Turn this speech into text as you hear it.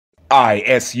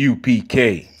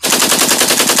I.S.U.P.K.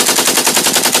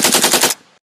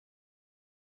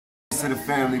 To the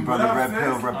family, brother Red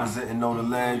Pill representing Know the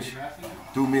Ledge.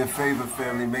 Do me a favor,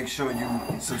 family. Make sure you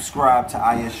subscribe to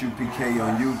I.S.U.P.K.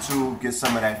 on YouTube. Get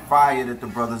some of that fire that the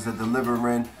brothers are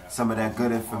delivering. Some of that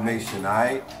good information, all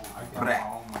right?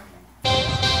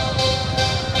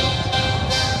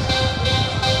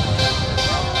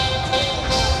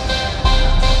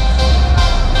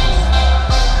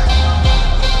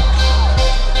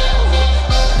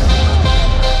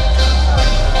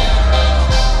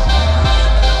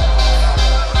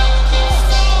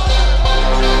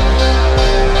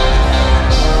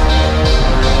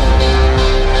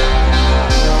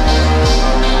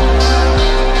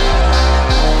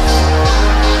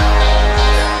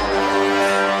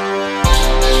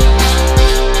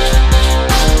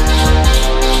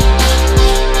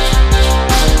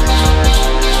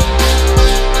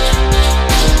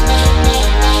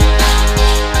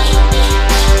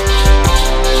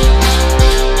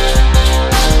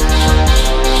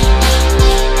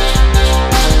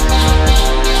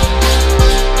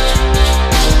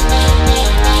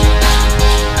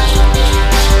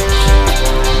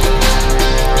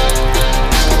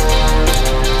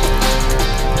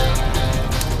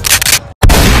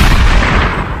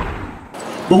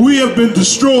 But we have been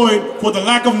destroyed for the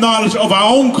lack of knowledge of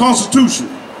our own Constitution.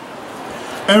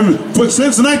 And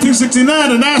since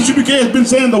 1969, the I.S.U.P.K. has been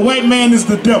saying the white man is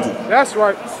the devil. That's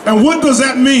right. And what does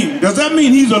that mean? Does that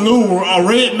mean he's a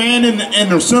red man in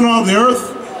the center of the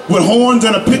earth with horns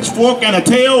and a pitchfork and a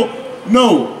tail?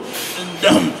 No.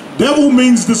 Devil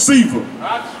means deceiver.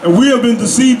 And we have been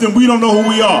deceived and we don't know who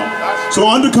we are. So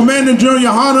under Commanding General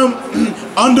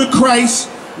Yahanna, under Christ,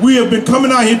 we have been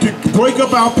coming out here to break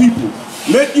up our people.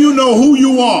 Let you know who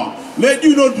you are. Let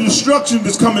you know the destruction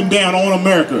that's coming down on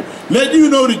America. Let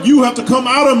you know that you have to come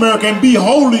out of America and be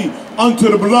holy unto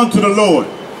the Lord.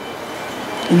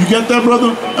 And you get that,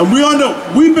 brother?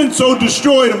 And we've been so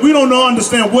destroyed and we don't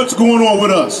understand what's going on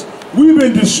with us. We've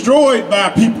been destroyed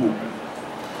by people.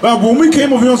 But when we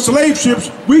came over here on slave ships,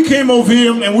 we came over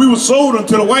here and we were sold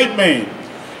unto the white man.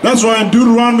 That's why in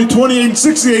Deuteronomy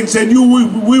 28:68 said,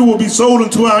 we will be sold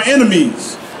unto our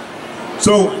enemies.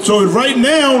 So right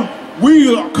now,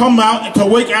 we come out to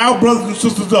wake our brothers and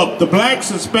sisters up, the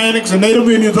blacks, Hispanics, and Native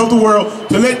Indians of the world,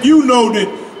 to let you know that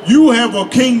you have a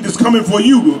king that's coming for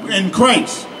you in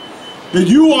Christ. That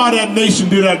you are that nation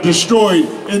that are destroyed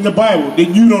in the Bible,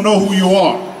 that you don't know who you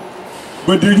are.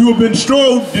 But that you have been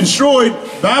destroyed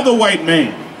by the white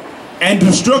man. And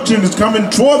destruction is coming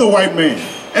toward the white man.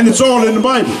 And it's all in the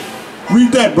Bible.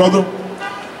 Read that, brother.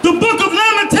 The book of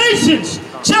Lamentations,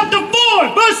 chapter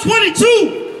 4, verse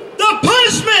 22. The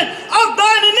punishment of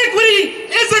thine iniquity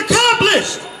is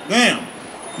accomplished.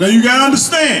 Now you got to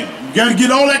understand. You got to get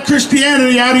all that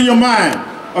Christianity out of your mind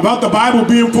about the Bible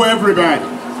being for everybody.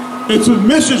 It's a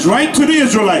message right to the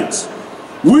Israelites.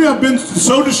 We have been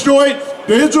so destroyed.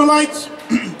 The Israelites,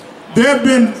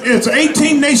 it's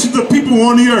 18 nations of people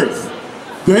on the earth.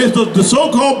 There's the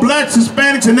so-called blacks,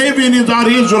 Hispanics, and Native Indians are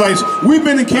the Israelites. We've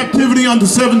been in captivity under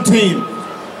 17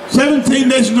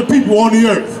 nations of people on the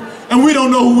earth. And we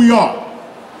don't know who we are.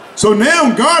 So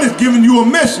now God is giving you a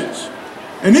message.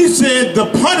 And he said the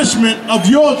punishment of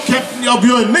your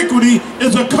iniquity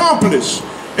is accomplished.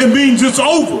 It means it's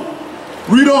over.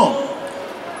 Read on.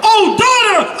 O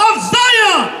daughter of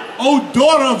Zion! O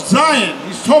daughter of Zion.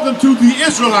 He's talking to the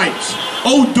Israelites.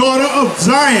 O daughter of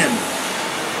Zion.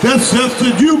 That's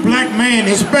to you, black man,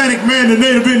 Hispanic man, and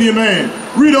Native Indian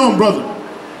man. Read on, brother.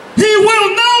 He will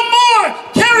no more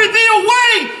carry thee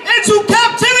away into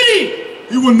captivity.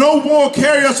 He will no more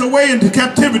carry us away into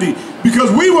captivity,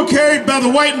 because we were carried by the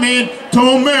white man to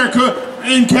America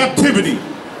in captivity.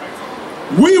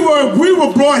 We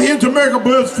were brought here to America,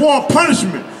 but it's for a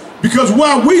punishment, because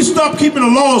while we stopped keeping the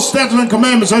laws, statutes, and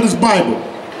commandments of this Bible.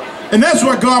 And that's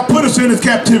why God put us in his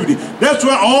captivity. That's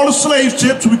why all the slave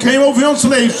ships, we came over here on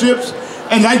slave ships,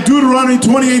 and like Deuteronomy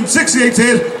 28:68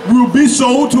 says, we will be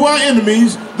sold to our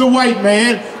enemies, the white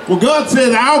man. Well, God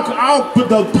said, I'll put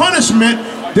the punishment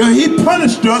that he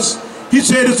punished us. He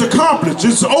said it's accomplished,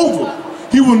 it's over.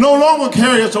 He will no longer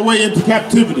carry us away into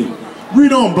captivity.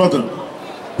 Read on, brother.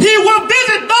 He will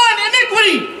visit thine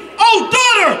iniquity, O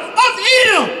daughter of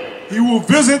Edom. He will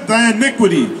visit thy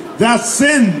iniquity, thy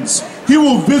sins. He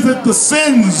will visit the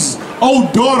sins, O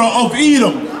daughter of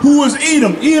Edom. Who is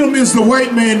Edom? Edom is the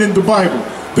white man in the Bible.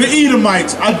 The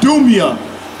Edomites, Adumia,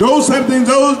 those type of things,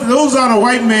 those are the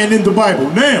white man in the Bible.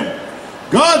 Now,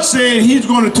 God said he's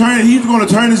going to turn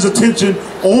his attention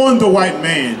on the white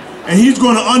man, and he's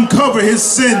going to uncover his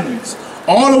sins.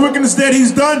 All the wickedness that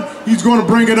he's done, he's going to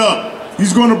bring it up.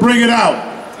 He's going to bring it out.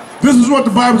 This is what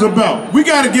the Bible's about. We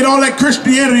got to get all that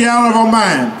Christianity out of our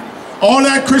mind. All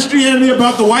that Christianity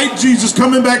about the white Jesus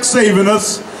coming back saving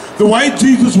us. The white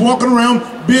Jesus walking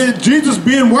around, Jesus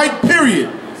being white,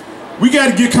 period. We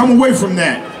got to come away from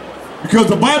that. Because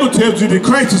the Bible tells you that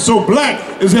Christ is so black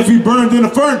as if he burned in a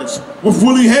furnace with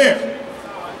woolly hair.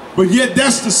 But yet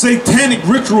that's the satanic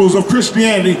rituals of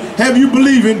Christianity. Have you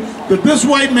believing that this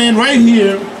white man right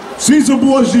here, Caesar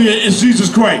Borgia, is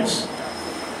Jesus Christ?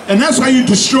 And that's how you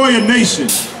destroy a nation.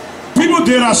 People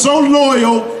that are so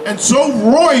loyal and so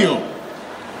royal,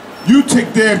 you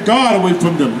take their God away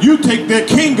from them. You take their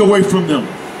king away from them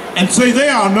and say they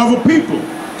are another people.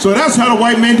 So that's how the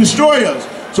white man destroy us.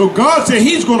 So God said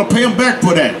he's going to pay them back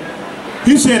for that.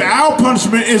 He said our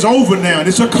punishment is over now.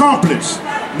 It's accomplished.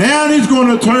 Now he's going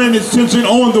to turn his attention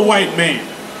on the white man.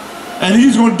 And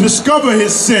he's going to discover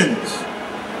his sins.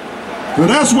 So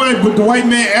that's why with the white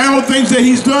man, all the things that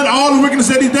he's done, all the wickedness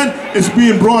that he's done, it's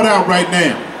being brought out right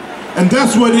now. And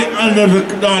that's what under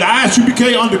the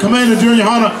I.S.U.P.K, under Commander General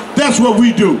Yahanna, that's what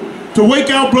we do. To wake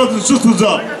our brothers and sisters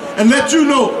up and let you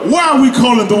know why we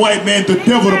calling the white man the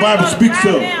devil the Bible speaks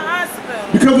of.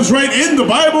 Because it's right in the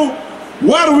Bible.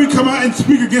 Why do we come out and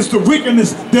speak against the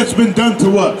wickedness that's been done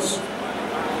to us?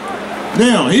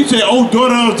 Now, he said, oh,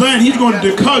 daughter of Zion, he's going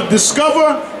to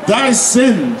discover thy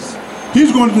sins.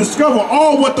 He's going to discover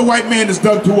all what the white man has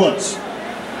done to us.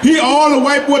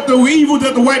 What the evil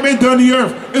that the white man done to the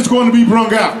earth is going to be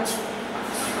brung out.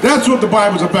 That's what the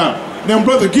Bible's about. Now,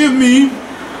 brother, give me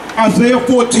Isaiah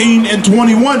 14 and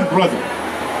 21, brother.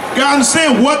 God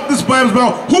understand what this Bible's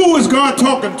about. Who is God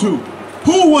talking to?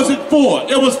 Who was it for?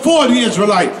 It was for the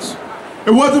Israelites.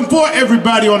 It wasn't for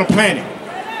everybody on the planet.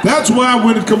 That's why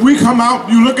when we come out,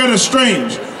 you look at us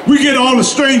strange. We get all the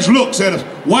strange looks at us.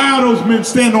 Why are those men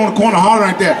standing on the corner hollering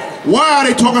like that? Why are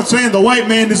they talking, saying the white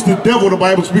man is the devil the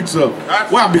Bible speaks of?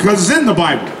 Why? Because it's in the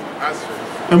Bible.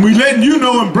 And we letting you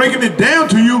know and breaking it down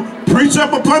to you,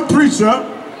 precept upon precept,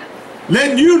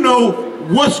 letting you know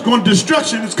what's going to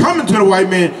destruction is coming to the white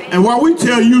man, and why we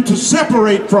tell you to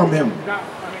separate from him.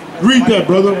 Read that,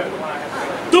 brother.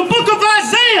 The book of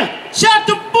Isaiah,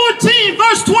 chapter 14,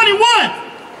 verse 21.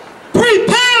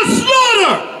 Prepare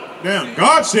slaughter. Now,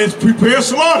 God says prepare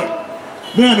slaughter.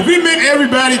 Now, if we make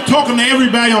everybody talking to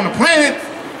everybody on the planet,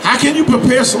 how can you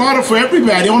prepare slaughter for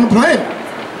everybody on the planet?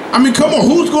 I mean, come on,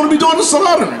 who's going to be doing the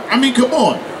slaughtering? I mean, come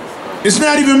on. It's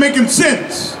not even making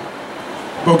sense.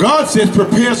 But God says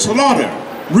prepare slaughter.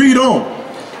 Read on.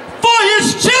 For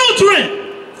his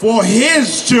children. For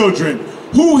his children.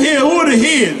 Who here? Who are the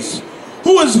his?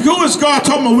 Who is God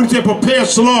talking about when he said prepare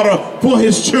slaughter for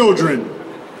his children?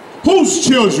 Whose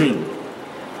children?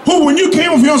 Who, when you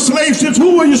came off your slave ships,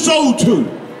 who were you sold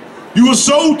to? You were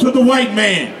sold to the white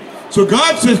man. So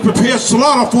God says prepare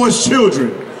slaughter for his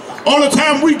children. All the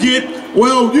time we get,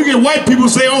 well, you get white people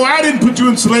say, oh, I didn't put you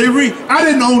in slavery. I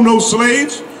didn't own no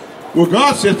slaves. Well,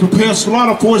 God says prepare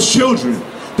slaughter for his children.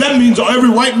 That means every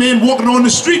white man walking on the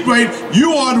street, right?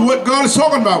 You are what God is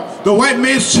talking about. The white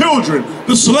man's children.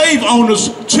 The slave owner's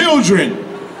children.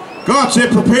 God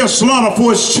said prepare slaughter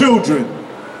for his children.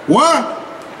 Why?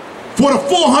 For the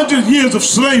 400 years of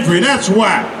slavery, that's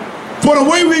why. For the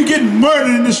way we get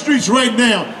murdered in the streets right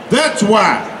now, that's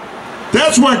why.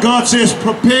 That's why God says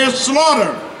prepare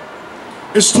slaughter.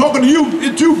 It's talking to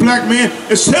you, black man.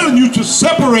 It's telling you to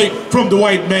separate from the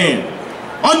white man.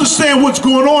 Understand what's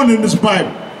going on in this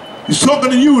Bible. He's talking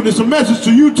to you, and it's a message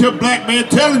to you, black man,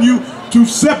 telling you to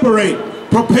separate.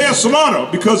 Prepare slaughter,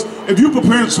 because if you're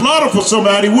preparing slaughter for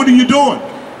somebody, what are you doing?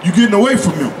 You're getting away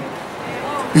from him.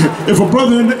 If a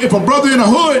brother in the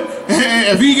hood,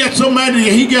 if he got somebody,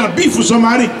 he got a beef with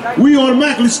somebody, we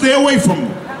automatically stay away from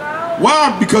him.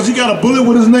 Why? Because he got a bullet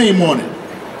with his name on it.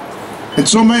 And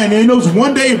so, man, they knows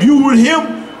one day if you were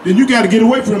him, then you got to get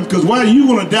away from him, because why are you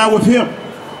going to die with him?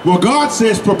 Well, God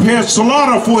says prepare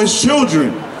slaughter for his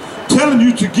children, telling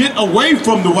you to get away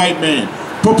from the white man.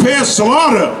 Prepare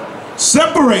slaughter.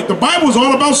 Separate. The Bible is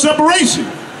all about separation.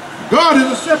 God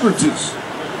is a separatist.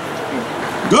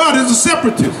 God is a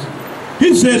separatist.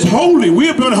 He says holy. We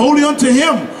have been holy unto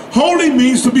him. Holy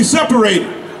means to be separated.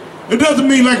 It doesn't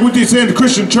mean like what they say in the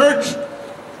Christian church,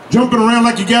 jumping around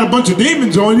like you got a bunch of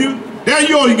demons on you. Now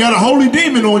you already got a holy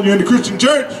demon on you in the Christian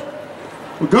church.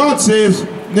 But God says,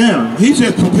 now, he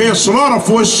says prepare slaughter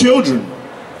for his children.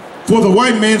 For the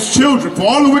white man's children. For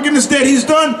all the wickedness that he's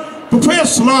done, prepare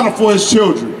slaughter for his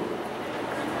children.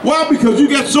 Why? Because you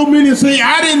got so many that say,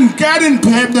 I didn't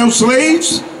have no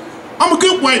slaves. I'm a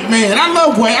good white man. I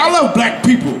love black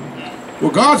people. Well,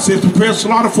 God says prepare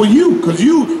slaughter for you, because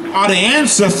you are the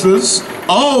ancestors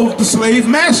of the slave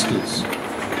masters.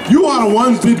 You are the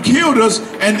ones that killed us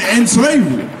and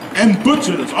enslaved. and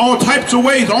butchered us, all types of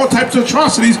ways, all types of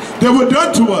atrocities that were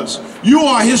done to us. You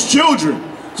are his children.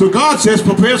 So God says,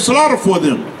 prepare slaughter for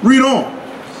them. Read on.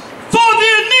 For the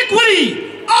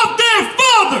iniquity of their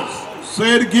fathers.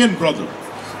 Say it again, brother.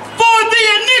 For the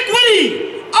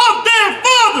iniquity of their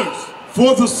fathers.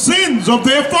 For the sins of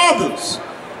their fathers.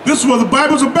 This is what the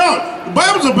Bible's about. The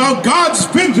Bible's about God's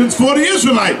vengeance for the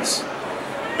Israelites.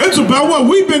 It's about what?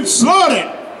 We've been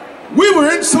slaughtered. We were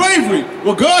in slavery.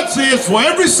 Well, God says, for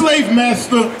every slave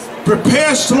master,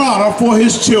 prepare slaughter for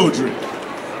his children.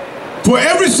 For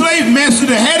every slave master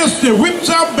that had us, that whipped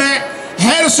our back,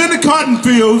 had us in the cotton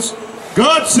fields,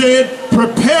 God said,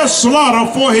 prepare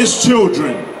slaughter for his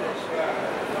children.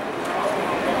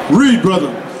 Read,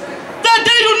 brother. That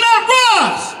they do not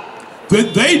rise.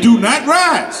 That they do not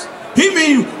rise. He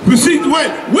means, see,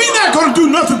 we're not going to do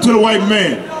nothing to the white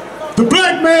man. The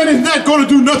black man is not going to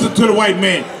do nothing to the white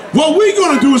man. What we're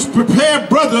going to do is prepare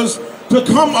brothers to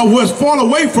come or fall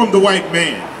away from the white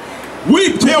man.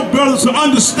 We tell brothers to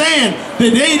understand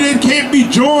that they can't be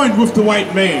joined with the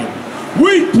white man.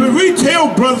 We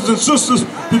tell brothers and sisters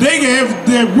that they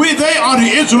are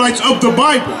the Israelites of the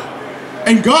Bible.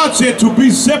 And God said to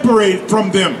be separated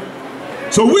from them.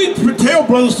 So we tell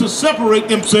brothers to separate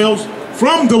themselves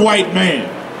from the white man.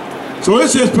 So it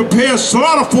says prepare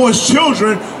slaughter for his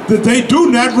children that they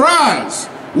do not rise.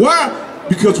 Why?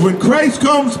 Because when Christ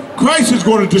comes, Christ is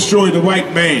going to destroy the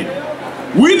white man.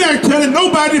 We're not telling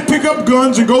nobody to pick up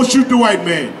guns and go shoot the white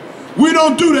man. We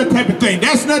don't do that type of thing.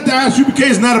 That's not the I.S.U.P.K.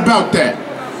 is not about that.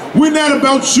 We're not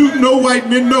about shooting no white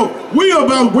men, no. We're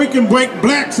about waking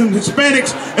blacks and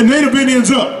Hispanics and Native Indians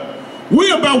up.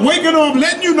 We're about waking up,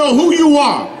 letting you know who you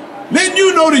are. Letting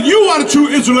you know that you are the true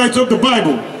Israelites of the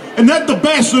Bible and not the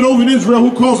bastard over in Israel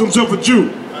who calls himself a Jew.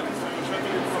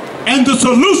 And the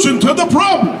solution to the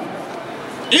problem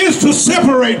is to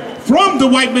separate from the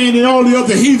white man and all the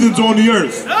other heathens on the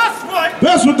earth. That's right.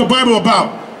 That's what the Bible is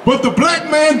about. But the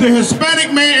black man, the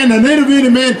Hispanic man, and the Native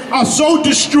Indian man are so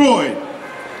destroyed.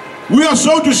 We are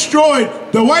so destroyed.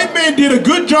 The white man did a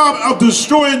good job of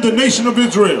destroying the nation of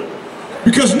Israel.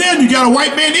 Because now you got a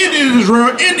white man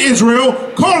in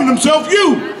Israel calling himself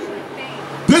you.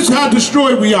 This is how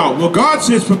destroyed we are. Well, God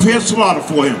says prepare slaughter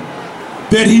for him,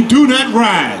 that he do not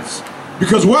rise.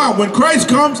 Because why? When Christ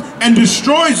comes and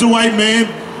destroys the white man,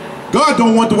 God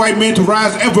don't want the white man to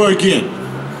rise ever again.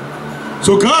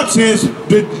 So God says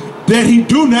that he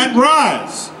do not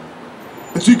rise.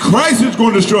 And see, Christ is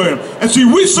going to destroy him. And see,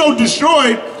 we're so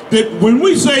destroyed that when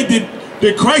we say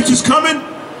that Christ is coming,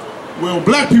 well,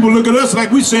 black people look at us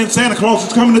like we saying Santa Claus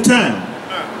is coming to town.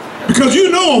 Because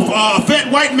you know a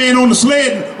fat white man on the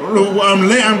sled,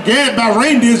 I'm gathered by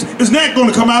reindeers, is not going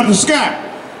to come out of the sky.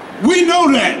 We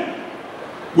know that.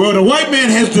 Well, the white man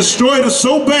has destroyed us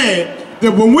so bad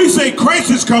that when we say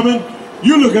Christ is coming,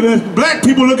 you look at us, black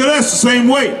people look at us the same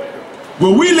way.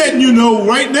 Well, we letting you know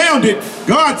right now that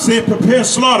God said prepare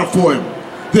slaughter for him,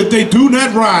 that they do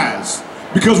not rise.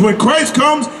 Because when Christ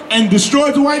comes and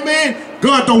destroys the white man,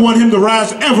 God don't want him to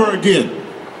rise ever again.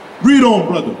 Read on,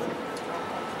 brother.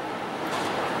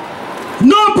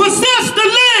 Nor possess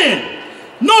the land,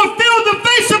 nor fill the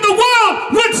face of the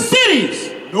world with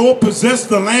cities. Nor possess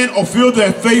the land or fill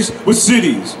their face with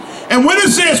cities. And when it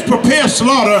says prepare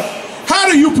slaughter,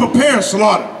 how do you prepare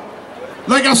slaughter?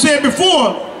 Like I said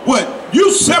before, what?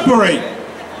 You separate.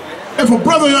 If a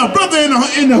brother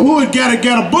in the hood got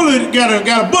a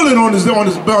bullet on his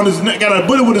neck, got a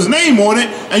bullet with his name on it,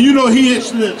 and you know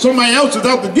somebody else is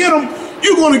out to get him,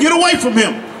 you're going to get away from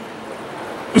him.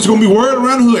 It's going to be word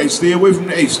around the hood.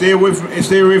 Hey, stay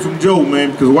away from Joe,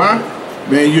 man. Because why?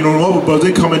 Man, you know the other brothers,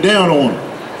 they coming down on him.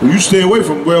 So you stay away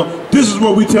from him. Well, this is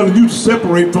what we're telling you to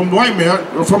separate from the white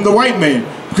man,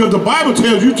 because the Bible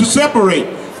tells you to separate.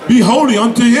 Be holy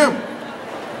unto him.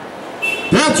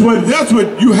 That's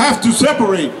what you have to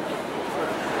separate.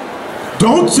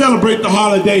 Don't celebrate the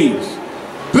holidays.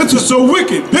 This is so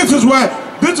wicked. This is what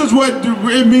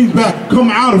it means by come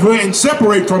out of it and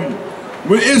separate from it.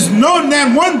 It's not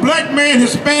that one black man,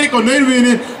 Hispanic or Native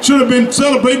Indian, should have been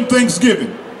celebrating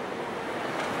Thanksgiving.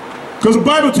 Because the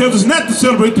Bible tells us not to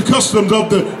celebrate the customs of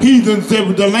the heathens,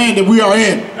 the land that we are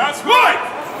in. That's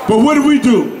right. But what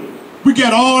do? We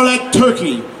got all that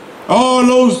turkey, all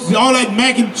that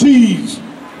mac and cheese.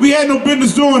 We had no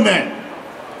business doing that.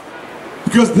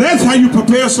 Because that's how you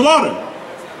prepare slaughter.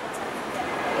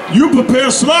 You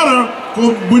prepare slaughter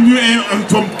for when you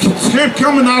from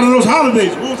coming out of those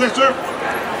holidays. What was that, sir?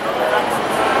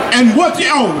 And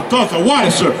thoughts are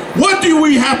wise, sir. What do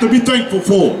we have to be thankful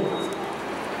for?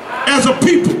 As a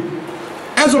people.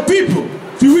 As a people.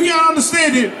 See, we gotta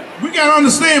understand it. We gotta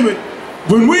understand it.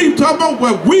 When we talk about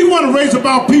what we want to raise up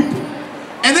our people,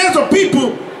 And as a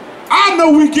people, I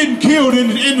know we're getting killed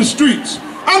in the streets.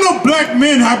 I know black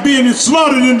men are being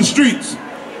slaughtered in the streets.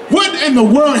 What in the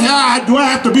world do I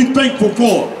have to be thankful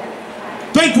for?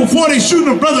 Thankful for they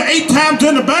shooting a brother 8 times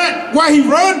in the back while he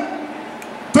run?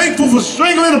 Thankful for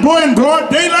strangling a boy in broad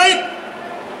daylight?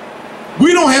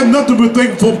 We don't have nothing to be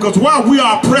thankful for, because while we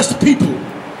are oppressed people,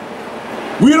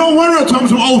 we don't want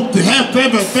to have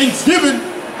Thanksgiving.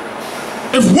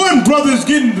 If one brother is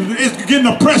getting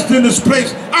oppressed in this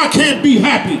place, I can't be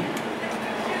happy.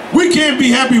 We can't be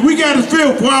happy. We got to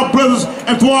feel for our brothers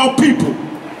and for our people.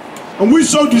 And we're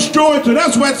so destroyed, so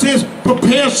that's why it says,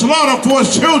 prepare slaughter for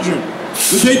his children,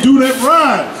 that they do that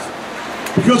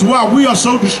rise. Because while we are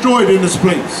so destroyed in this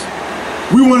place,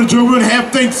 we want to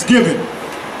have Thanksgiving.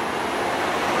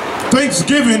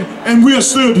 Thanksgiving, and we are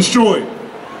still destroyed.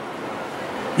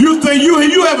 You think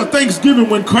you have a Thanksgiving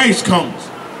when Christ comes,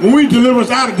 when we deliver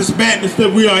us out of this madness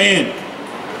that we are in.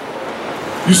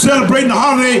 You're celebrating the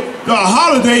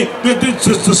holiday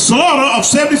that's the slaughter of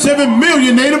 77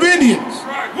 million Native Indians.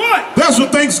 What? That's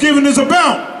what Thanksgiving is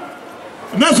about.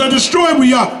 And that's how destroyed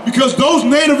we are, because those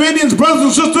Native Indians, brothers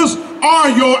and sisters, are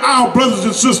our brothers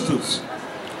and sisters.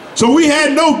 So we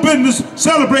had no business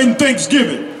celebrating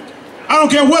Thanksgiving. I don't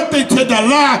care what they said, the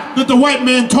lie that the white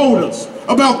man told us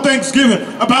about Thanksgiving,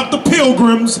 about the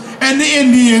pilgrims and the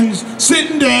Indians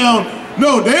sitting down.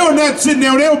 No, they were not sitting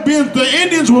down. The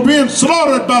Indians were being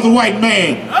slaughtered by the white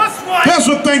man. That's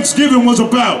what Thanksgiving was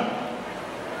about.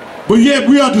 But yet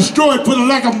we are destroyed for the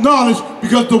lack of knowledge,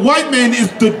 because the white man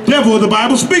is the devil the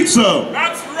Bible speaks of.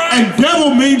 That's right. And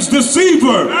devil means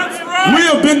deceiver. That's right. We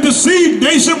have been deceived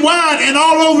nationwide and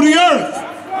all over the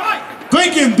earth,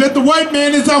 thinking that the white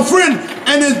man is our friend,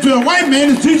 and that the white man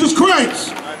is Jesus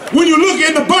Christ. When you look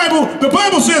in the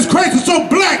Bible says Christ is so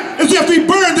black as if he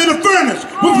burned in a furnace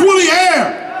with woolly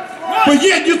hair. But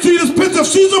yet you see this picture of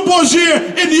Caesar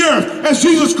Borgia in the earth as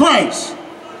Jesus Christ.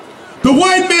 The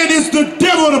white man is the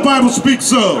devil the Bible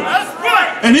speaks of.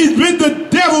 And he's been the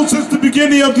devil since the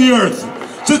beginning of the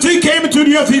earth. Since he came into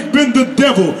the earth, he's been the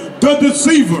devil, the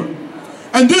deceiver.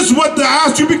 And this is what the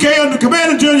I.S.U.P.K under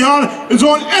command of General Yahanna is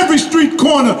on every street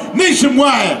corner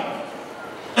nationwide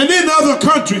and in other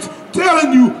countries,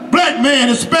 telling you, black man,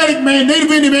 Hispanic man,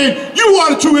 Native Indian man, you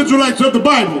are the true Israelites of the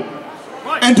Bible.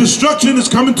 Right. And destruction is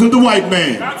coming to the white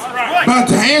man. That's right. By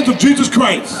the hands of Jesus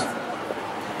Christ.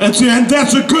 And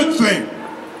that's a good thing.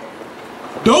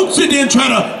 Don't sit there and try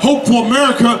to hope for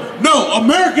America. No,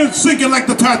 America is sinking like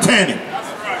the Titanic.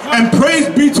 Right. And praise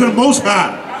be to the Most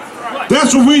High.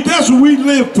 That's what we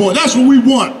live for. That's what we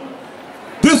want.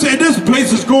 This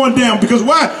place is going down because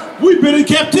why? We've been in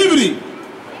captivity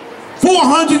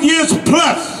 400 years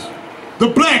plus. The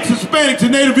blacks, Hispanics,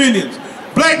 and Native Indians.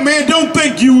 Black man, don't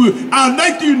think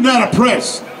you're not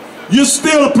oppressed. You're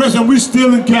still oppressed, and we're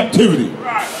still in captivity.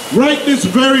 Right this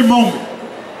very moment.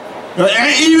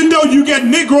 Even though you got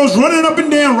Negroes running up and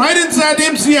down right inside the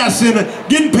MCI Center,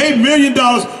 getting paid $1 million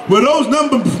with those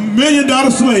 $1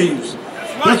 million slaves.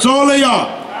 That's all they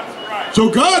are. So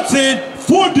God said,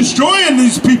 for destroying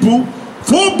these people,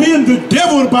 for being the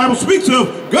devil the Bible speaks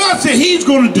of, God said he's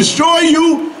going to destroy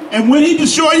you, and when he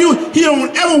destroy you, he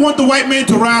don't ever want the white man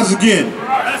to rise again.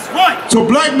 That's right. So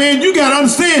black man, you got to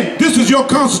understand, this is your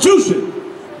constitution.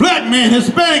 Black man,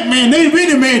 Hispanic man, Native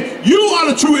Indian man, you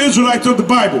are the true Israelites of the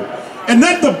Bible. And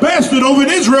not the bastard over in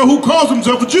Israel who calls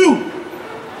himself a Jew.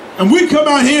 And we come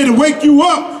out here to wake you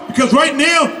up, because right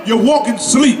now you're walking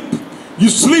sleep. You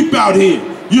sleep out here.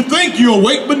 You think you're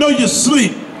awake, but no, you're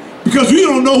asleep. Because you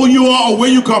don't know who you are or where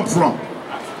you come from.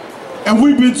 And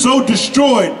we've been so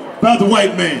destroyed by the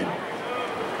white man.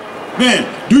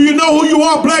 Man, do you know who you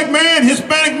are, black man,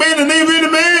 Hispanic man, and Native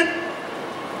Indian man?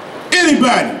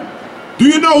 Anybody? Do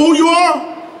you know who you are?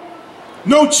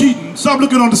 No cheating. Stop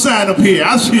looking on the sign up here.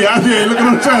 I see you looking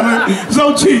on the sign.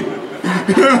 No cheating.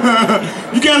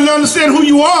 You got to understand who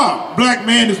you are, black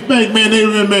man, Hispanic man, Native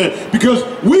Indian man. Because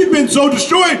we've been so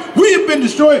destroyed. We have been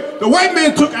destroyed. The white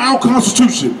man took our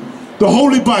Constitution, the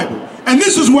Holy Bible. And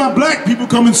this is why black people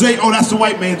come and say, oh, that's the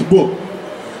white man's book.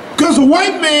 Because the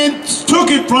white man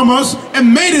took it from us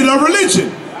and made it a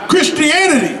religion,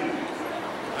 Christianity.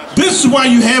 This is why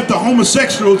you have the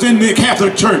homosexuals in the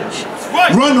Catholic Church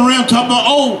running around talking about,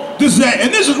 oh, this, that.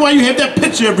 And this is why you have that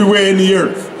picture everywhere in the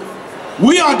earth.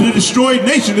 We are the destroyed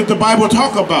nation that the Bible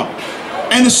talks about.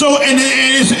 And so,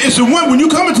 it's a one, when you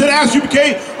come into the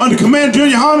I.S.U.P.K under command of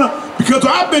General Yahanna, because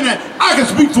I can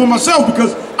speak for myself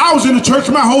because I was in the church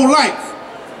my whole life.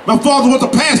 My father was a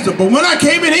pastor, but when I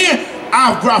came in here,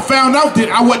 I found out that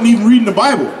I wasn't even reading the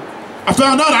Bible. I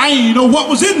found out I didn't even know what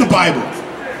was in the Bible.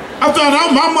 I found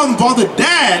out my mother and father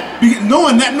died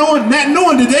knowing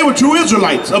that they were true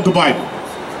Israelites of the Bible.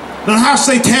 Now how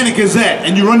satanic is that?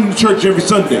 And you run into church every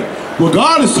Sunday. Well,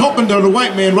 God is talking to the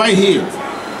white man right here.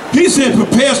 He said,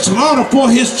 prepare slaughter for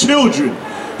his children.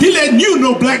 He letting you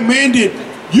know, black man, that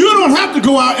you don't have to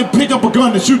go out and pick up a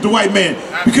gun to shoot the white man,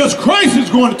 because Christ is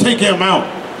going to take him out.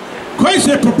 Christ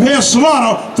said, prepare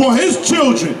slaughter for his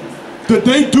children, that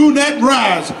they do not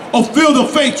rise or fill the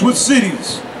fates with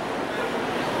cities.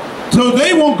 So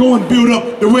they won't go and build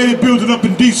up the way they built it up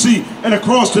in D.C. and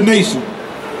across the nation.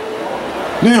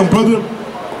 Now, brother,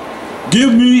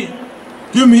 give me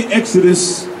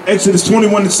Exodus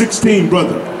 21:16,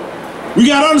 brother. We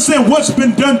got to understand what's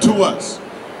been done to us.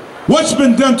 What's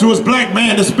been done to us, black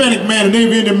man, Hispanic man, and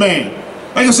every Indian man.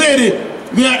 Like I said,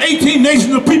 there are 18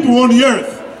 nations of people on the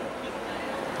earth.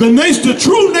 The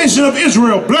true nation of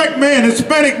Israel, black man,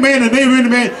 Hispanic man, and every Indian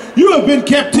man, you have been in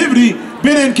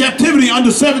captivity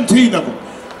under 17 of them.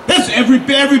 That's every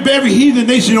heathen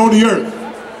nation on the earth.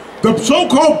 The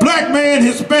so-called black man,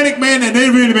 Hispanic man, and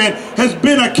every Indian man has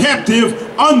been a captive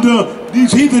under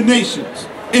these heathen nations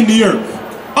in the earth.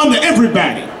 Under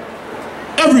everybody.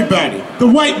 Everybody. The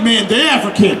white man, the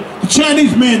African, the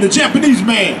Chinese man, the Japanese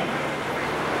man.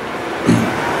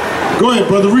 Go ahead,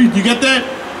 brother. Read. You got that?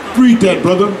 Read that,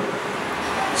 brother.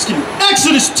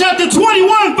 Exodus chapter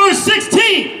 21, verse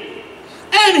 16.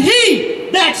 And he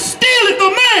that stealeth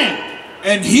a man.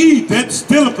 And he that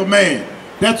stealeth a man.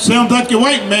 That sounds like your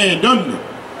white man, doesn't it?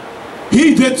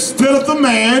 He that stealeth a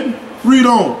man. Read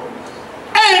on.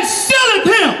 And selleth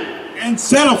him. And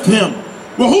selleth him.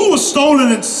 Well, who was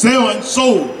stolen and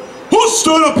sold? Who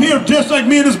stood up here just like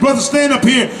me and his brother stand up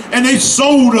here and they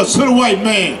sold us to the white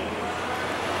man?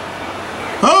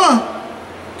 Huh?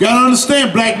 Gotta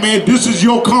understand, black man, this is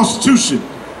your constitution.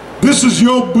 This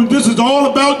is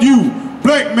all about you.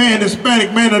 Black man,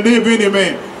 Hispanic man, and every Indian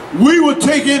man. We were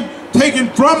taken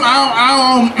from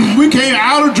we came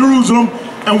out of Jerusalem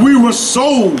and we were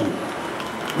sold.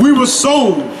 We were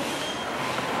sold.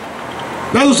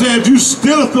 That was saying, if you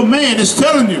stealeth a man, it's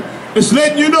telling you, it's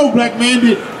letting you know, black man,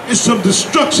 that it's some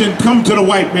destruction coming to the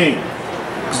white man.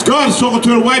 God is talking to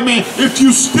the white man, if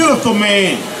you stealeth a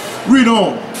man. Read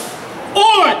on.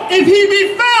 Or if he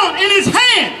be found in his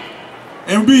hand.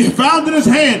 And be found in his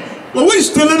hand. Well, we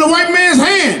still in the white man's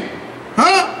hand.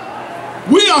 Huh?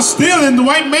 We are still in the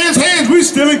white man's hands. We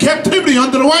still in captivity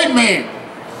under the white man.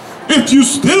 If you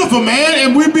stealeth a man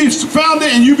and we be found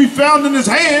and you be found in his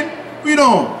hand, read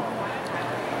on.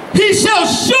 He shall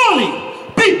surely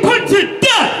be put to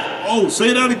death. Oh,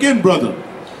 say that again, brother.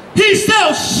 He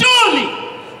shall surely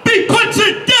be put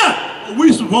to death.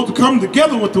 We supposed to come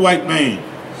together with the white man.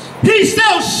 He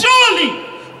shall surely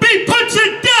be put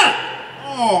to death.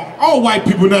 Oh, all white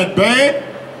people not bad.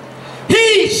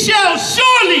 He shall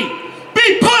surely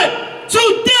be put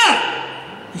to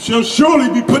death. He shall surely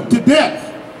be put to death.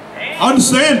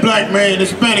 Understand, black man,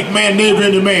 Hispanic man, every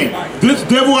Indian man. This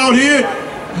devil out here,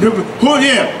 you'll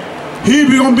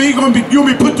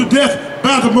be put to death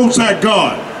by the Most High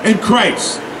God in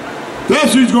Christ.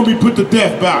 That's who he's going to be put to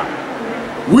death by.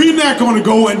 We're not going to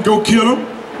go kill him.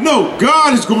 No,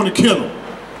 God is going to kill him.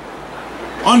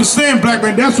 Understand, black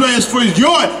man, that's why it's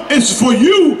for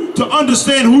you to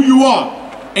understand who you are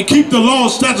and keep the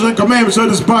laws, statutes, and commandments of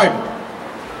this Bible.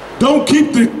 Don't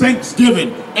keep the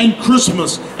Thanksgiving and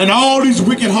Christmas and all these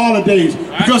wicked holidays,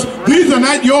 because these are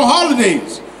not your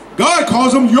holidays. God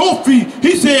calls them your feast.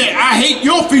 He said, I hate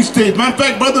your feast days. Matter of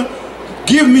fact, brother,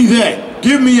 give me that.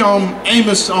 Give me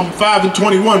Amos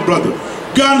 5:21, brother.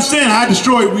 You gotta understand how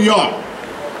destroyed we are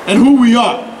and who we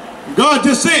are. God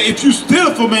just said, if you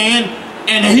steal for man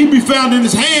and he be found in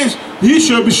his hands, he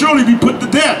shall surely be put to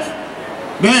death.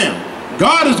 Now,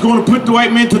 God is going to put the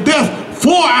white man to death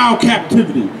for our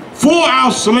captivity, for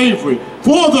our slavery,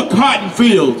 for the cotton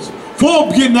fields, for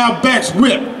getting our backs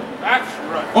whipped. That's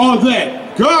right. All that.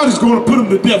 God is going to put him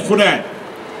to death for that.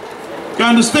 You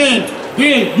understand?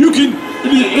 Then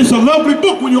it's a lovely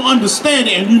book when you understand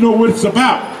it and you know what it's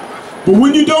about. But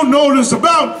when you don't know what it's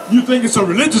about, you think it's a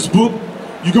religious book.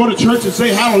 You go to church and say,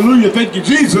 hallelujah, thank you,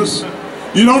 Jesus.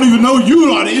 You don't even know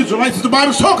you are the Israelites that the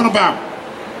Bible's talking about.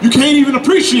 You can't even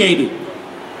appreciate it.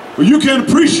 But you can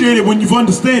appreciate it when you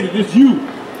understand it. It's you.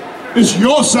 It's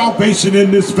your salvation in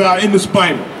this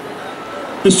Bible.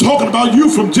 It's talking about you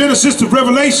from Genesis to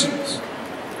Revelations.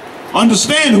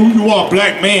 Understand who you are,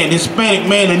 black man, Hispanic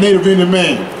man, and Native Indian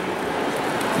man.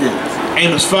 Yeah.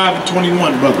 Amos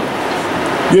 5:21, brother.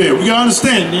 Yeah, we gotta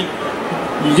understand.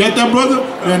 You get that, brother?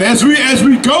 And as we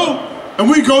go, and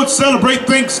we go celebrate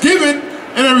Thanksgiving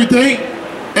and everything,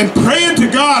 and praying to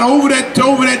God over that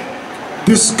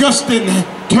disgusting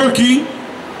turkey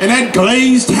and that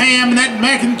glazed ham and that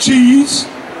mac and cheese.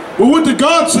 Well, what did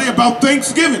God say about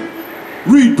Thanksgiving?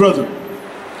 Read, brother.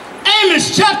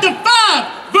 Amos chapter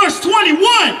 5, verse 21.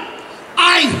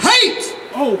 I hate.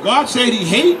 Oh, God said he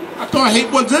hate? I thought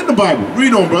hate wasn't in the Bible.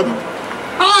 Read on, brother.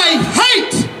 I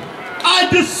hate. I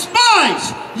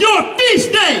despise your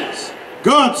feast days.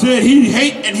 God said he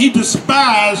hate and he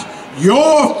despised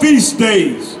your feast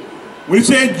days. When he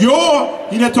said your,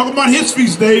 he's not talking about his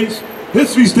feast days.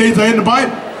 His feast days are in the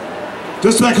Bible.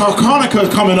 Just like how Hanukkah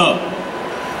is coming up,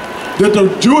 that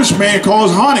the Jewish man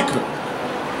calls Hanukkah.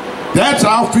 That's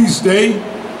our feast day.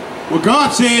 Well, God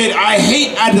said, I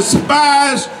hate, I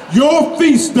despise your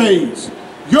feast days.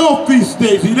 Your feast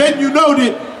days. He letting you know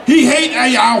that he hate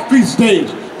our feast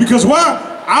days. Because why?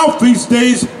 Our feast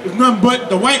days is nothing but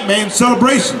the white man's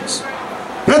celebrations.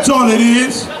 That's all it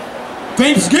is.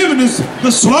 Thanksgiving is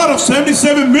the slaughter of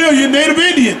 77 million Native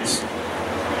Indians.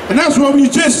 And that's what we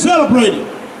just celebrated.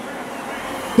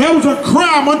 That was a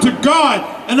crime unto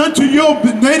God and unto your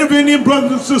Native Indian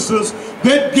brothers and sisters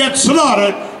that get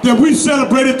slaughtered, that we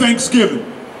celebrated Thanksgiving.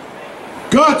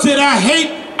 God said, I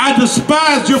hate, I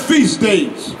despise your feast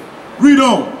days. Read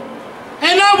on.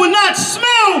 And I will not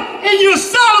smell in your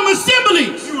solemn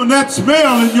assemblies. You will not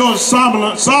smell in your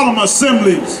solemn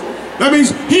assemblies. That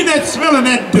means he's not smelling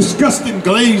that disgusting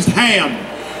glazed ham.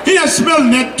 He's not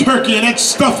smelling that turkey and that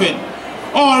stuffing.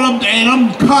 All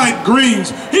them collard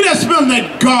greens. He's not smelling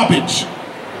that garbage.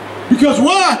 Because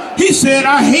why? He said,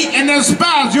 I hate and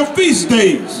despise your feast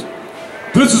days.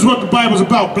 This is what the Bible's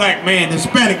about, black man,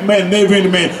 Hispanic man, Native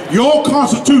Indian man. Your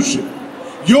constitution,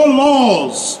 your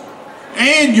laws,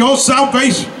 and your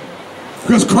salvation.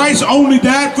 Because Christ only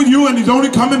died for you and he's only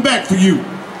coming back for you.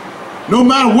 No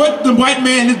matter what the white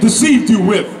man has deceived you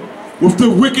with the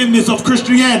wickedness of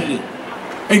Christianity.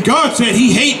 And God said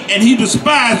he hate and he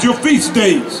despised your feast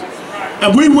days.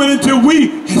 And we went until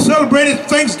we celebrated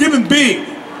Thanksgiving big.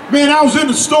 Man, I was in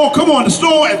the store, come on, the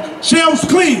store, shelves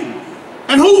clean.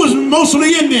 And who was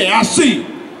mostly in there? I see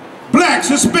blacks,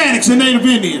 Hispanics, and Native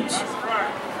Indians.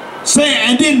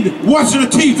 And then watching the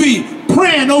TV,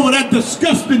 praying over that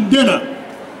disgusting dinner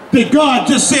that God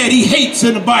just said he hates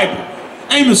in the Bible.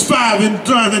 Amos 5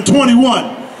 and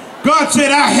 21. God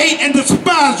said, I hate and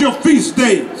despise your feast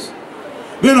days.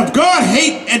 Then if God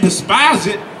hate and despise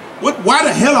it, why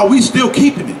the hell are we still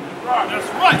keeping it? That's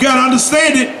right. You got to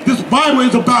understand it. This Bible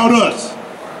is about us.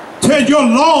 Tell your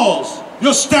laws,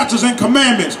 your statutes and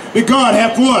commandments that God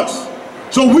has for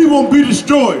us, so we won't be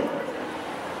destroyed.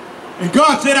 And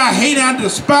God said, I hate and I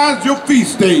despise your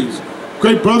feast days.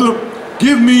 Great brother,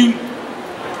 give me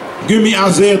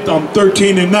Isaiah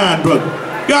 13 and 9, brother.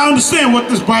 You gotta understand what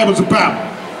this Bible's about.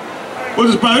 What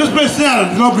this Bible, this is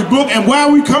a lovely book, and why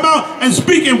we come out and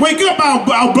speak and wake up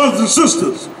our brothers and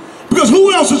sisters. Because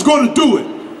who else is going to do it?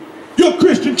 Your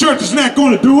Christian church is not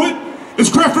going to do it. Is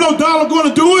Creflo Dollar going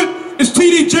to do it? Is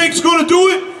T.D. Jakes going to do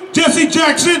it? Jesse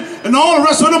Jackson and all the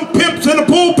rest of them pimps in the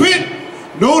pulpit?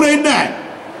 No, they're not.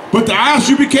 But the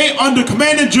I.S.U.P.K. under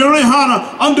Commander General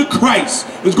Yahanna, under Christ,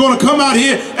 is going to come out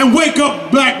here and wake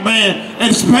up black man and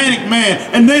Hispanic man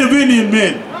and Native Indian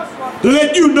men to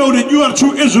let you know that you are the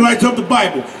true Israelites of the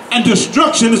Bible. And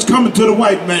destruction is coming to the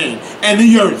white man and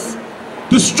the earth.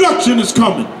 Destruction is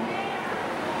coming.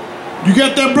 You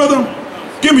got that, brother?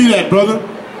 Give me that, brother.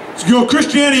 Your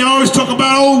Christianity always talk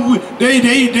about, oh,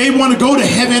 they want to go to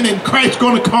heaven and Christ's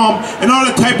going to come and all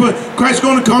that type of, Christ's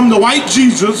going to come, the white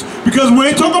Jesus. Because when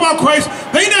they talk about Christ,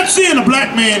 they not seeing a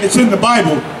black man that's in the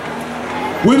Bible.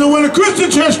 When the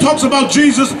Christian church talks about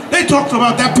Jesus, they talk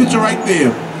about that picture right there.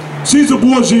 Caesar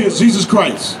Borgia, Jesus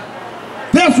Christ.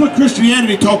 That's what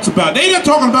Christianity talks about. They not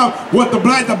talking about what the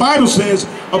Bible says.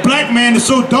 A black man is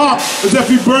so dark as if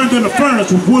he burned in a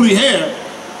furnace with woolly hair.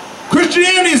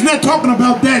 Christianity is not talking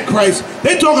about that Christ.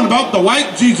 They're talking about the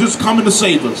white Jesus coming to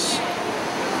save us.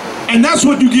 And that's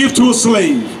what you give to a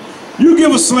slave. You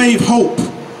give a slave hope.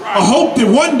 A hope that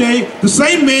one day the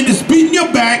same man that's beating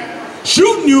your back,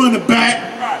 shooting you in the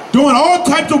back, doing all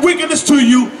types of wickedness to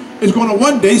you, is going to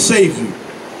one day save you.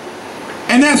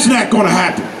 And that's not going to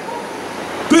happen.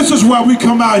 This is why we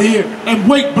come out here and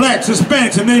wake blacks,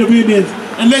 Hispanics, and Native Indians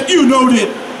and let you know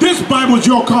that this Bible is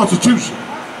your constitution.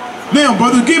 Now,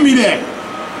 brother, give me that.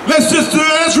 Let's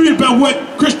read about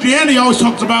what Christianity always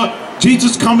talks about.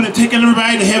 Jesus coming and taking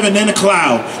everybody to heaven in a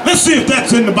cloud. Let's see if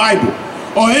that's in the Bible.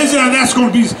 Or is it that's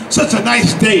going to be such a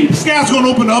nice day? The sky's going to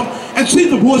open up and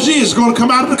Caesar Borgia is going to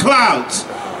come out of the clouds.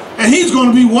 And he's going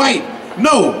to be white.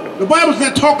 No, the Bible's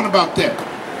not talking about that.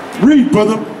 Read,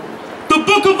 brother. The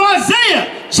book of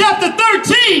Isaiah, chapter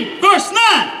 13, verse 9.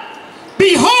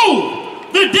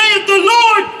 Behold, the day of the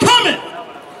Lord cometh,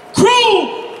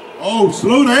 cruel. Oh,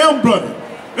 slow down, brother.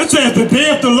 It says the day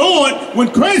of the Lord,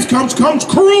 when Christ comes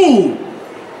cruel.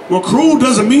 Well, cruel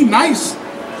doesn't mean nice.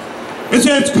 It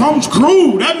says it comes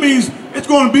cruel. That means it's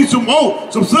going to be some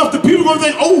stuff that people are going to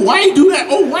think, oh, why you do that?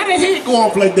 Oh, why the head go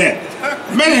off like that?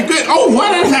 Man, good. Oh, why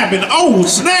that happened? Oh,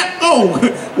 snap. Oh,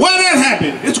 why that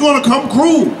happened? It's going to come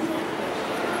cruel.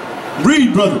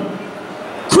 Read, brother.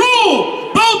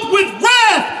 Cruel, both with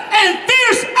wrath and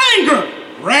fierce anger.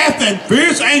 Wrath and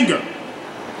fierce anger.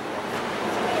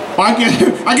 Well,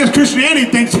 I guess Christianity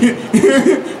thinks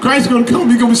Christ's going to come,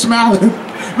 he's going to be smiling.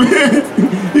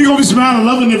 He's going to be smiling,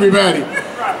 loving everybody.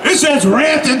 It says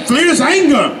wrath and fierce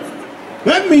anger.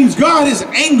 That means God is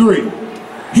angry.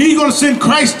 He's going to send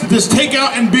Christ to just take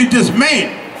out and be this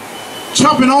man,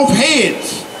 chopping off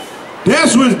heads.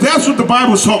 That's what the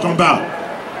Bible's talking about.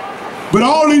 But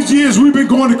all these years we've been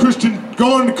going to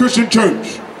Christian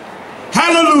church.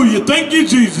 Hallelujah. Thank you,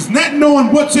 Jesus. Not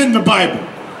knowing what's in the Bible.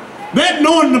 Not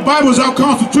knowing the Bible is our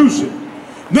constitution.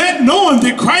 Not knowing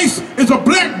that Christ is a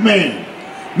black man.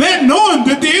 Not knowing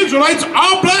that the Israelites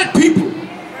are black people.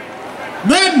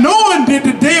 Not knowing that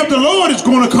the day of the Lord is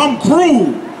going to come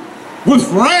cruel with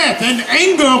wrath and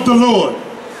anger of the Lord.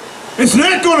 It's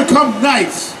not going to come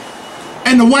nice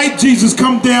and the white Jesus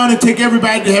come down and take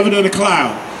everybody to heaven in a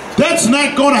cloud. That's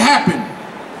not going to happen.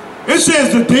 It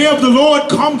says the day of the Lord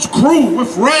comes cruel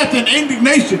with wrath and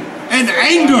indignation and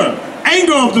anger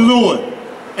of the Lord.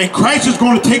 And Christ is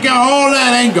going to take out all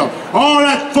that anger, all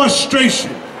that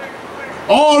frustration.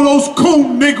 All those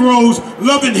coon Negroes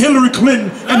loving Hillary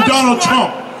Clinton and Donald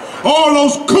Trump. All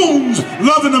those coons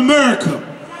loving America.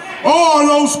 All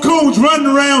those coons running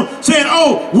around saying,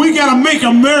 oh, we got to make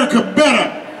America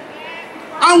better.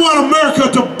 I want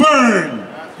America to burn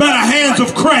by the hands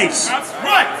of Christ. That's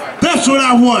right. That's what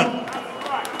I want.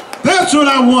 That's what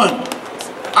I want.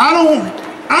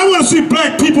 I want to see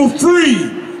black people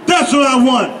free. That's what I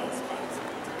want.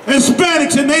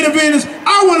 Hispanics and Native Indians,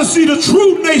 I want to see the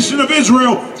true nation of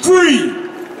Israel free.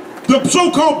 The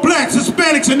so-called blacks,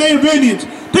 Hispanics, and Native Indians.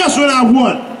 That's what I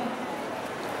want.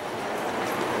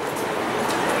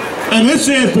 And it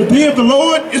says the day of the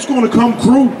Lord, it's going to come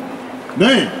cruel.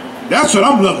 Man, that's what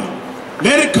I'm loving.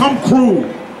 Let it come cruel.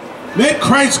 Let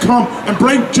Christ come and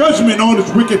bring judgment on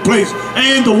this wicked place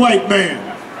and the white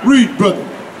man. Read, brother.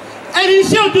 And he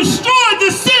shall destroy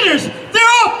the sinners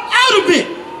thereof out of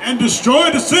it. And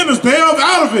destroy the sinners thereof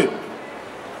out of it.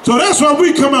 So that's why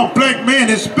we come out, black man,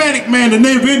 Hispanic man, the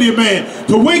Native Indian man,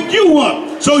 to wake you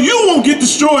up so you won't get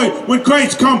destroyed when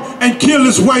Christ come and kill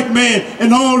this white man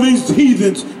and all these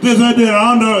heathens that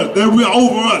are under us, that we're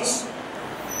over us.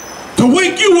 To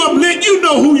wake you up, let you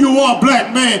know who you are,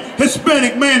 black man,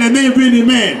 Hispanic man, and Native Indian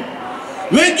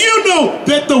man. Let you know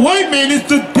that the white man is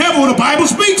the devil the Bible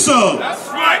speaks of. That's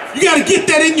right. You got to get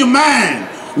that in your mind.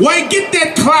 Why get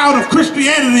that cloud of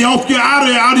Christianity off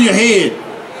out of your head?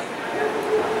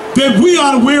 That we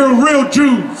are the real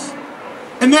Jews.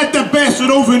 And that the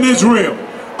bastard over in Israel.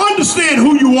 Understand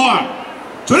who you are.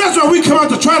 So that's why we come out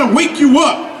to try to wake you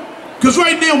up. Because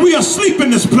right now we are asleep in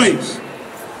this place.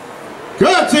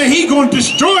 God said He's going to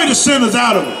destroy the sinners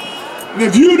out of it. And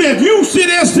if you sit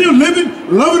there still living,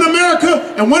 loving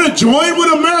America, and want to join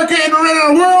with America and the rest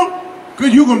of the world,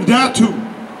 good, you're going to die too.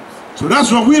 So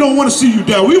that's why we don't want to see you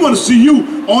die. We want to see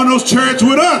you on those chariots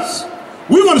with us.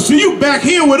 We want to see you back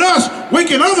here with us,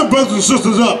 waking other brothers and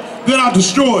sisters up that are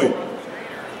destroyed.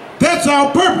 That's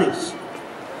our purpose.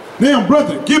 Now,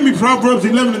 brother, give me Proverbs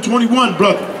 11 and 21,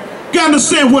 brother. You got to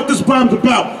understand what this Bible's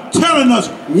about. Telling us,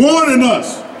 warning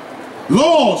us.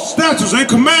 Laws, statutes, and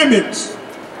commandments.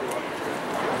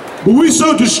 But we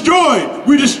so destroyed.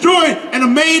 We destroyed, and the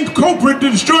main culprit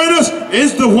that destroyed us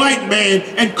is the white man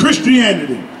and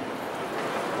Christianity.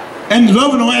 And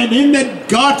loving them, and in that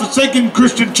God-forsaken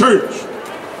Christian church.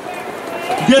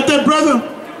 You get that, brother?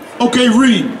 Okay,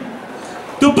 read.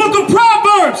 The book of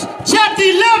Proverbs, chapter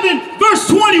 11, verse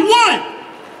 21.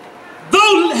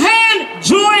 Though hand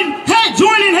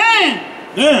join in hand.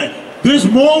 Yeah, there's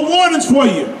more warnings for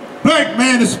you. Black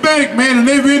man, Hispanic man, and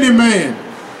Native Indian man.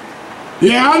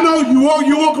 Yeah, I know you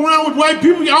walk around with white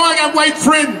people. Oh, I got white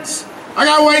friends. I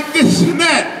got white this and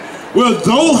that. Well,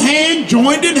 though hand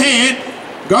joined in hand,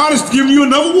 God is giving you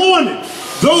another warning.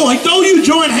 Though you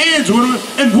join hands with them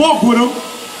and walk with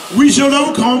them, we shall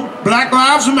overcome. Black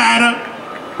Lives Matter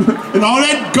and all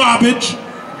that garbage.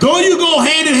 Though you go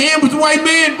hand in hand with the white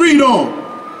man, read on.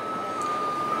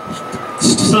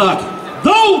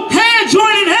 Though hand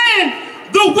join in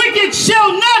hand, the wicked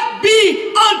shall not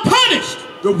be unpunished.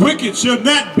 The wicked shall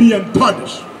not be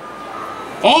unpunished.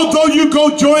 Although you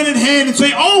go join in hand and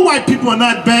say all white people are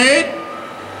not bad,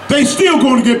 they still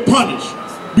going to get punished.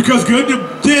 Because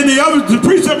the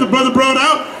precept the brother brought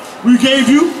out, we gave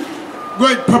you,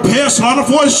 prepare slaughter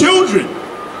for his children.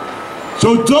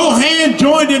 So though hand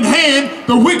joined in hand,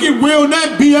 the wicked will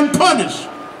not be unpunished.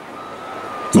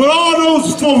 For all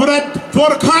those, for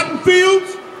the cotton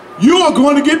fields, you are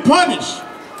going to get punished.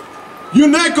 You're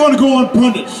not going to go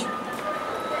unpunished.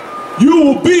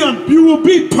 You will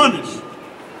be punished.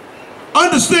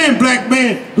 Understand, black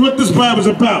man, what this Bible is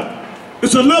about.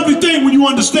 It's a lovely thing when you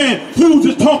understand who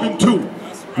it's talking to,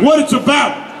 what it's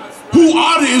about. Who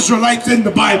are the Israelites in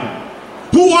the Bible?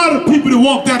 Who are the people that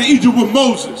walked out of Egypt with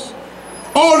Moses?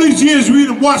 All these years we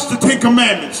didn't watch the Ten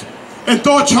Commandments and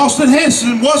thought Charleston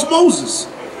Heston was Moses.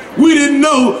 We didn't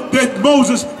know that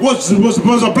Moses was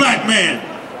a black man.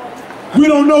 We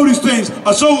don't know these things.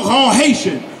 A so-called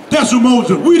Haitian, that's what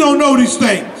Moses. We don't know these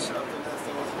things.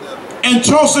 And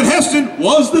Charleston Heston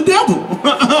was the devil.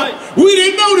 We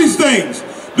didn't know these things.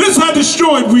 This is how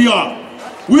destroyed we are.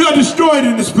 We are destroyed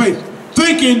in this place,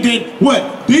 thinking that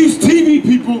what? These TV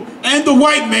people and the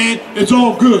white man is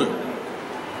all good.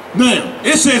 Now,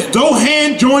 it says, though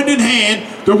hand joined in hand,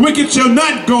 the wicked shall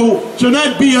not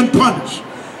be unpunished.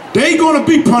 They're going to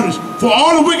be punished. For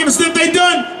all the wickedness that they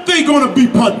done, they're going to be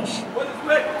punished.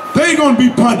 They're going to be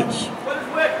punished.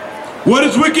 What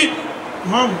is wicked?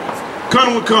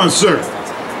 Come with con, sir.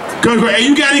 Hey,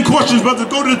 you got any questions, brother?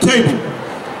 Go to the table.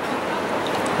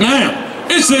 Now,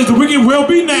 it says the wicked will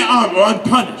be now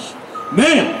unpunished.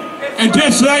 Now, and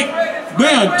just like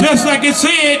it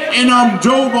said in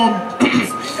Job,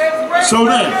 so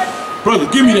now, brother,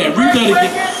 give me that. Read that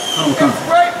again.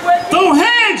 Though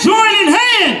hand join in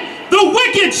hand, the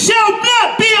wicked shall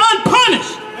not be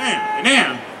unpunished.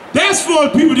 Now, that's for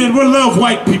people that will love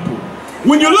white people.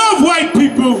 When you love white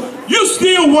people, you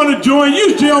still want to join,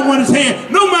 you still want his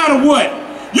hand, no matter what.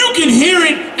 You can hear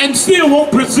it and still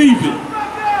won't perceive it.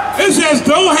 It says,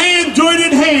 though hand join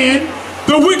in hand,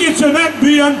 the wicked shall not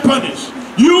be unpunished.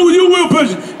 You will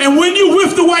punish. And when you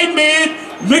whiff the white man,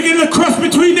 licking the crust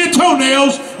between their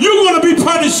toenails, you're going to be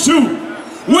punished too.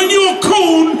 When you're a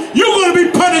coon, you're going to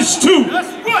be punished too.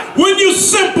 When you're a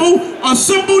simple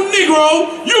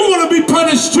Negro, you're going to be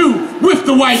punished too with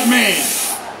the white man.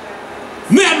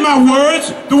 Not my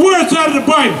words, the words out of the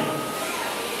Bible.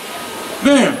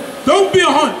 Now, don't be a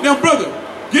hunt. Now, brother,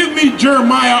 give me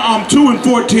Jeremiah 2 and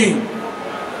 14.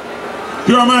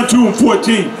 Jeremiah 2 and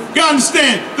 14. You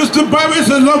understand, this the Bible is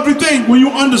a lovely thing when you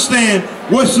understand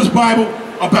what's this Bible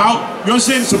about. You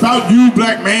understand it's about you,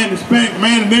 black man, Hispanic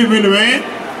man, and Native Indian man.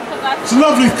 It's a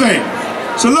lovely thing.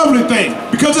 It's a lovely thing.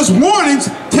 Because it's warnings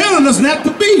telling us not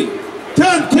to be.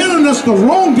 Telling us the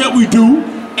wrong that we do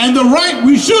and the right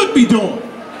we should be doing.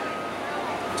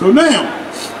 So now,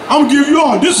 I'm gonna give you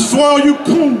all. This is for all you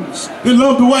coons that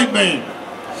love the white man.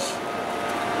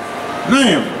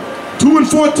 Now, 2 and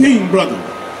 14, brother.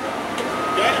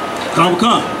 Come.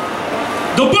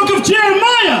 The book of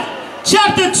Jeremiah,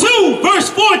 chapter 2, verse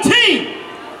 14.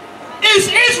 Is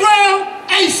Israel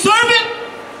a servant?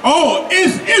 Oh,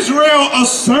 is Israel a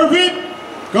servant?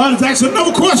 God is asking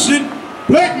another question.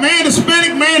 Black man,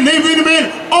 Hispanic man, Native Indian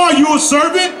man, are you a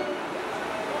servant?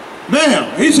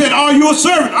 Now, he said, are you a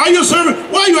servant? Are you a servant?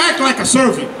 Why you act like a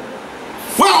servant?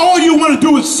 Why all you want to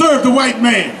do is serve the white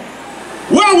man?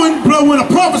 Well, when the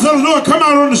prophets of the Lord come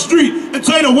out on the street and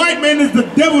say the white man is the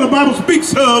devil the Bible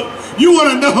speaks of, you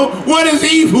want to know what is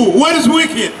evil, what is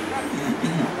wicked.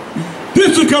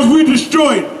 This is because we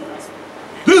destroyed.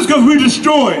 This is because we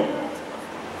destroyed.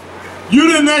 You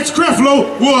didn't ask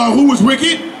Creflo who was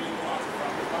wicked.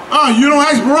 You don't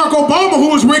ask Barack Obama who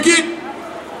was wicked.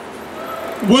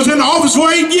 Was in the office for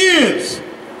 8 years.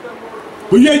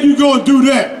 But yet you go and do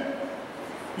that.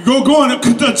 You go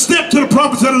and step to the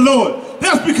prophets of the Lord.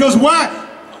 That's because why?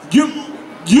 You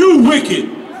wicked.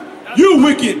 You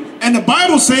wicked. And the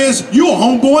Bible says you're a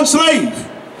homeborn slave.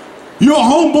 You're a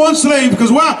homeborn slave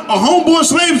because why? A homeborn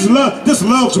slave just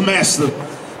loves master.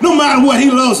 No matter what, he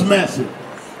loves master.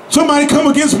 Somebody come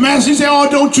against master, he say, oh,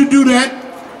 don't you do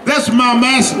that. That's my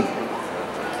master.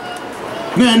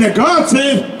 Now God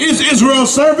says, is Israel a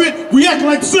servant? We act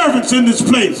like servants in this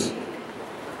place.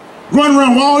 Run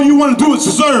around, all you want to do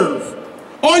is serve.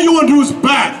 All you want to do is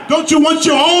buy. Don't you want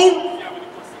your own?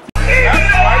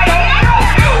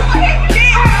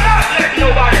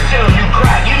 Nobody tell you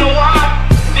crack. You know why?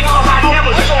 Because I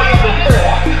never saw you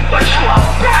before. But you a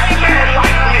black man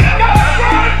like me.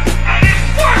 And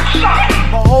it's worth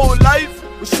something. My whole life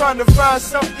was trying to find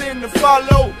something to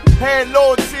follow. Had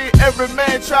loyalty, every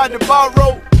man tried to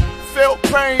borrow. Felt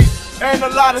pain and a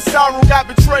lot of sorrow. Got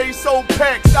betrayed, sold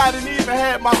packs, I didn't even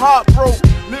have my heart broke.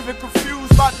 Living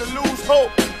confused, about to lose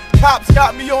hope. Cops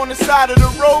got me on the side of the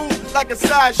road like a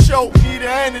sideshow. Need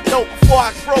an antidote before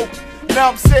I croak. Now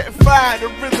I'm setting fire to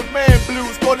rhythm man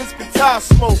blues, call this guitar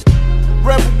smoke.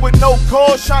 Rebel with no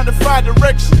cause, trying to find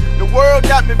direction. The world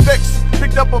got me vexed.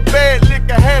 Picked up a bad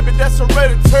liquor habit that's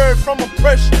hereditary from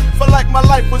oppression. Felt like my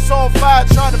life was on fire,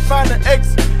 trying to find an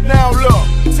exit. Now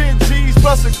look, 10 G's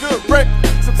plus a good wreck.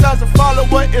 Sometimes a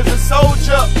follower is a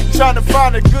soldier, trying to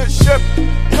find a good shepherd.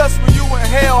 Plus when you in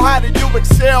hell, how do you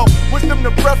excel? Wisdom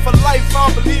the breath of life, I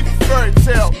don't believe in fairy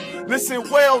tale. Listen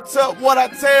well to what I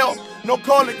tell. No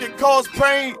calling can cause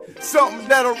pain, something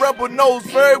that a rebel knows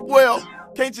very well.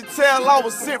 Can't you tell I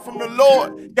was sent from the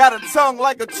Lord? Got a tongue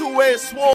like a two-edged sword.